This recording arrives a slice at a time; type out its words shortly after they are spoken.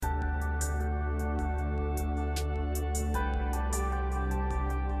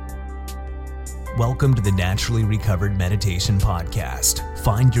Welcome to the Naturally Recovered Meditation Podcast.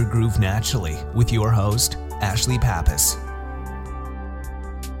 Find your groove naturally with your host, Ashley Pappas.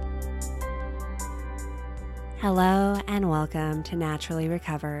 Hello and welcome to Naturally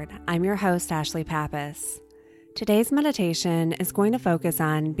Recovered. I'm your host, Ashley Pappas. Today's meditation is going to focus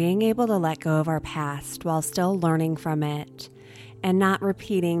on being able to let go of our past while still learning from it and not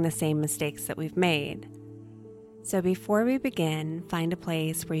repeating the same mistakes that we've made. So before we begin, find a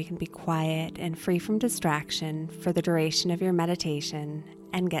place where you can be quiet and free from distraction for the duration of your meditation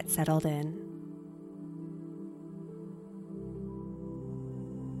and get settled in.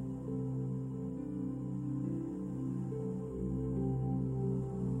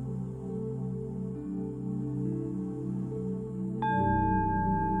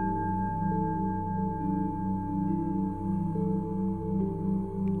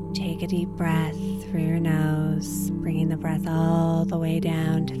 Take a deep breath through your nose, bringing the breath all the way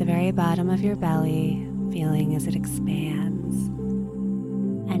down to the very bottom of your belly, feeling as it expands.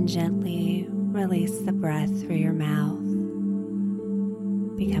 And gently release the breath through your mouth,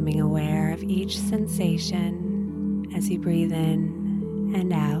 becoming aware of each sensation as you breathe in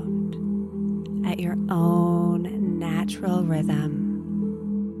and out at your own natural rhythm.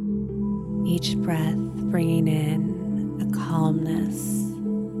 Each breath bringing in a calmness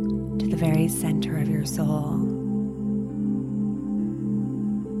to the very center of your soul.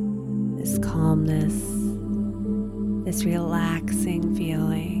 This calmness, this relaxing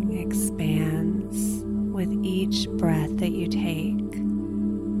feeling expands with each breath that you take,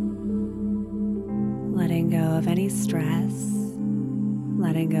 letting go of any stress,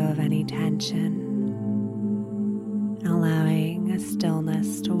 letting go of any tension, and allowing a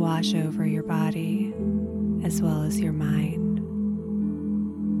stillness to wash over your body as well as your mind.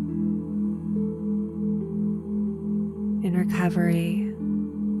 In recovery,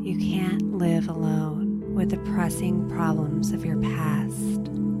 you can't live alone with the pressing problems of your past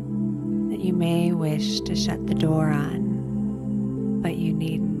that you may wish to shut the door on, but you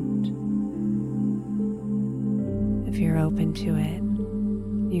needn't. If you're open to it,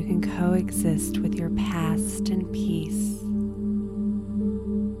 you can coexist with your past in peace,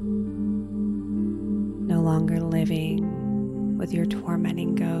 no longer living with your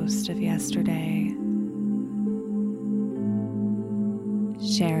tormenting ghost of yesterday,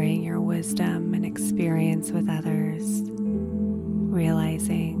 sharing your wisdom and experience with others,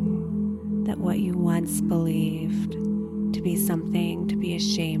 realizing that what you once believed to be something to be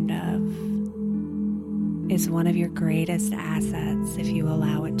ashamed of is one of your greatest assets if you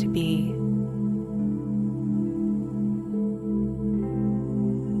allow it to be.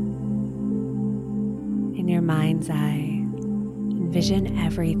 In your mind's eye, envision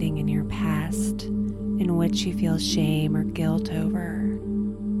everything in your past in which you feel shame or guilt over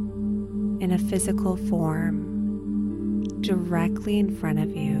in a physical form directly in front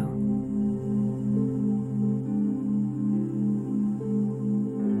of you.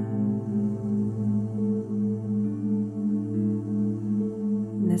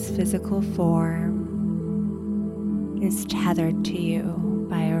 And this physical form is tethered to you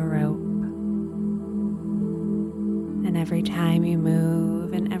by a rope. And every time you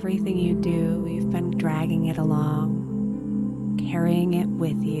move and everything you do, you've been dragging it along, carrying it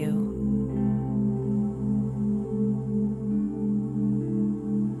with you.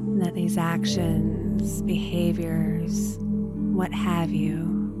 That these actions, behaviors, what have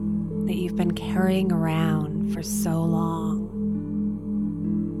you, that you've been carrying around for so long,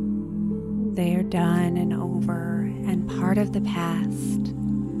 they are done and over and part of the past.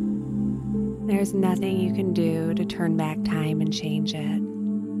 There's nothing you can do to turn back time and change it,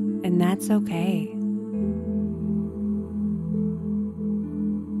 and that's okay.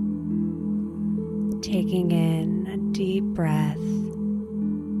 Taking in a deep breath,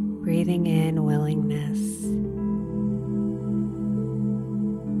 breathing in willingness.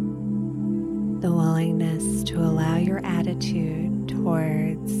 The willingness to allow your attitude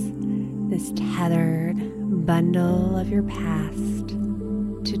towards this tethered bundle of your past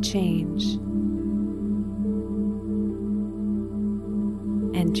to change.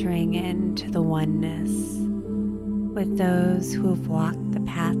 Entering into the oneness with those who have walked the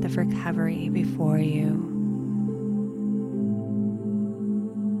path of recovery before you.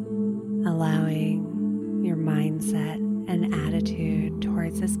 Allowing your mindset and attitude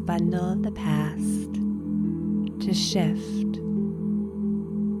towards this bundle of the past to shift.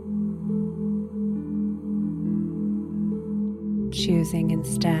 Choosing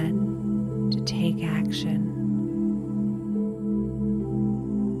instead to take action.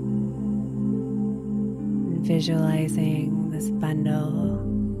 visualizing this bundle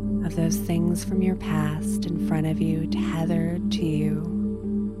of those things from your past in front of you, tethered to you.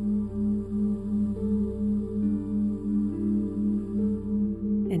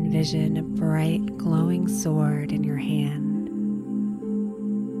 Envision a bright, glowing sword in your hand,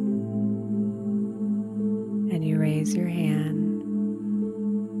 and you raise your hand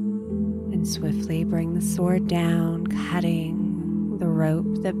and swiftly bring the sword down, cutting the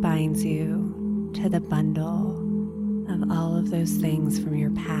rope that binds you to the bundle of all of those things from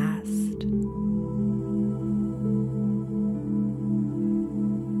your past.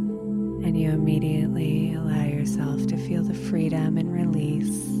 And you immediately allow yourself to feel the freedom and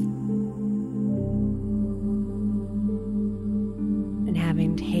release. And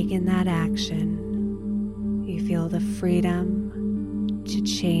having taken that action, you feel the freedom to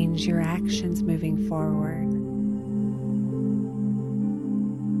change your actions moving forward.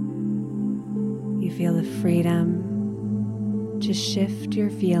 You feel the freedom to shift your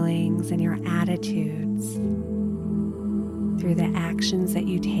feelings and your attitudes through the actions that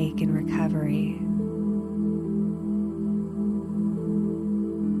you take in recovery.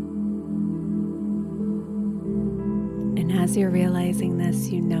 And as you're realizing this,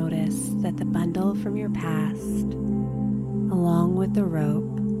 you notice that the bundle from your past, along with the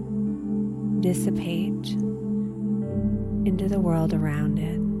rope, dissipate into the world around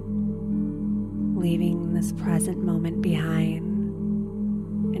it, leaving this present moment behind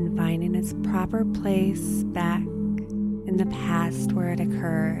and finding its proper place back in the past where it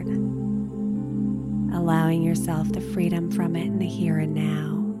occurred, allowing yourself the freedom from it in the here and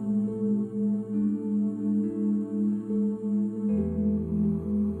now.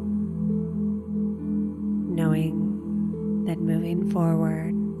 Knowing that moving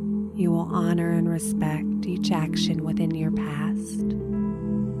forward, you will honor and respect each action within your past.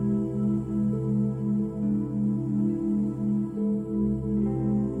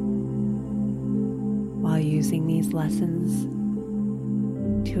 While using these lessons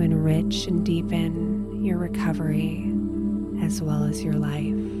to enrich and deepen your recovery as well as your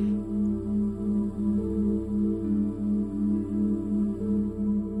life.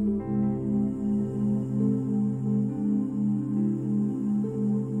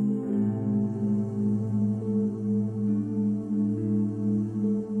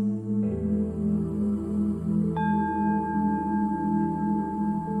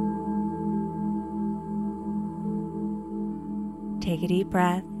 Take a deep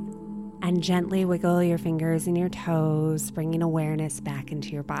breath and gently wiggle your fingers and your toes, bringing awareness back into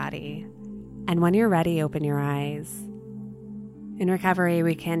your body. And when you're ready, open your eyes. In recovery,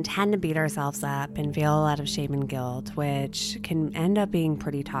 we can tend to beat ourselves up and feel a lot of shame and guilt, which can end up being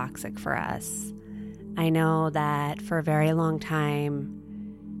pretty toxic for us. I know that for a very long time,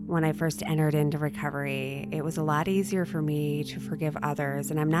 when I first entered into recovery, it was a lot easier for me to forgive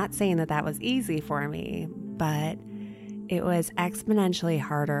others. And I'm not saying that that was easy for me, but it was exponentially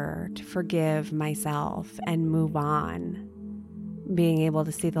harder to forgive myself and move on, being able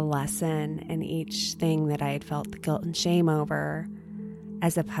to see the lesson in each thing that I had felt the guilt and shame over,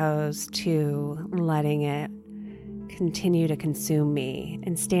 as opposed to letting it continue to consume me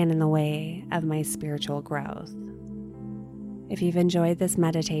and stand in the way of my spiritual growth. If you've enjoyed this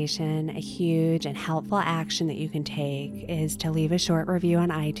meditation, a huge and helpful action that you can take is to leave a short review on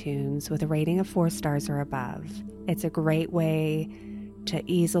iTunes with a rating of 4 stars or above. It's a great way to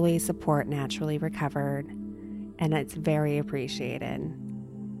easily support Naturally Recovered, and it's very appreciated.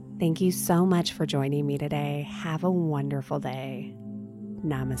 Thank you so much for joining me today. Have a wonderful day.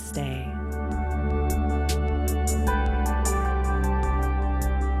 Namaste.